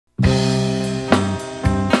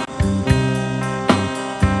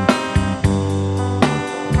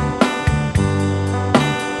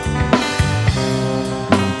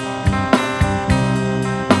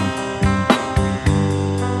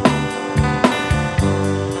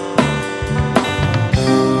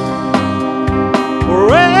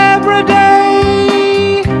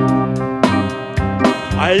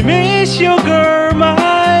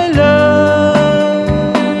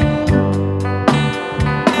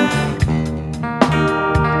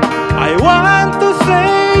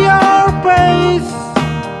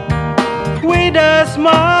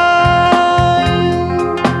smile.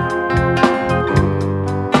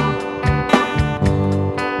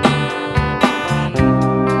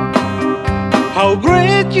 How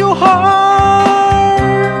great you are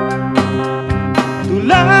to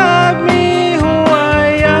love me who I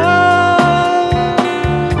am.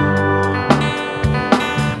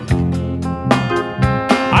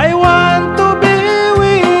 I want to be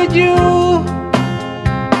with you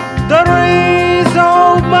the rest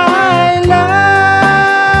of my life.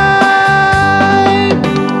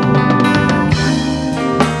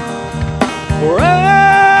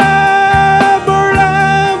 Forever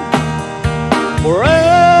love, forever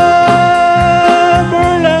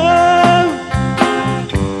love.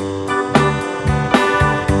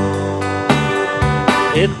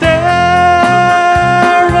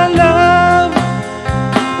 Eternal love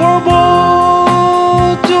for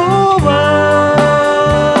both of us.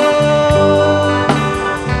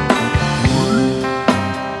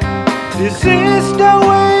 This is the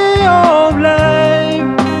way of life.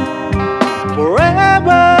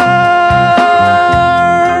 Forever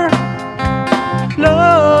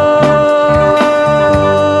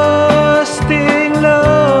lasting love.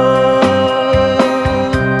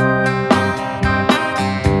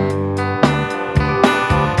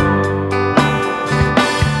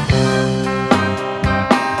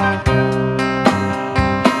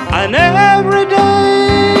 And every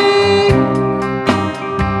day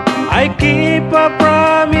I keep a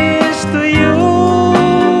promise to you.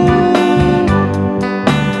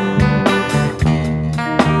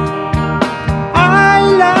 I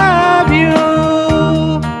love you,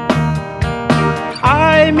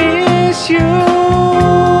 I miss you,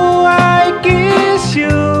 I kiss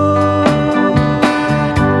you.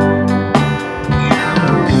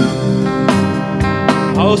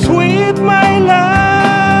 How sweet my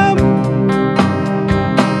love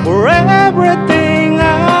for everything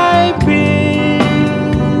I feel.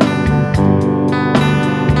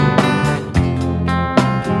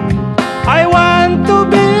 I want to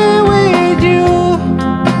be with you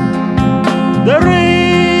the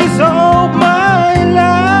rest of my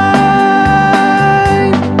life.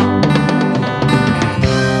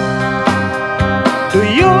 Do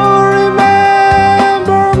you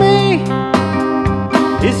remember me,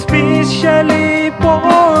 especially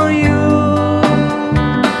for you?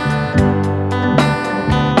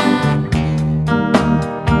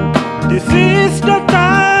 This is the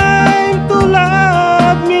time to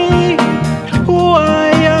love me who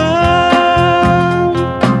I am.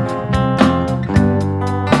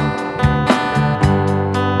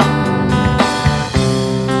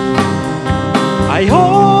 I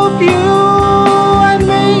hope you and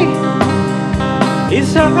me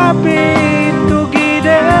is happy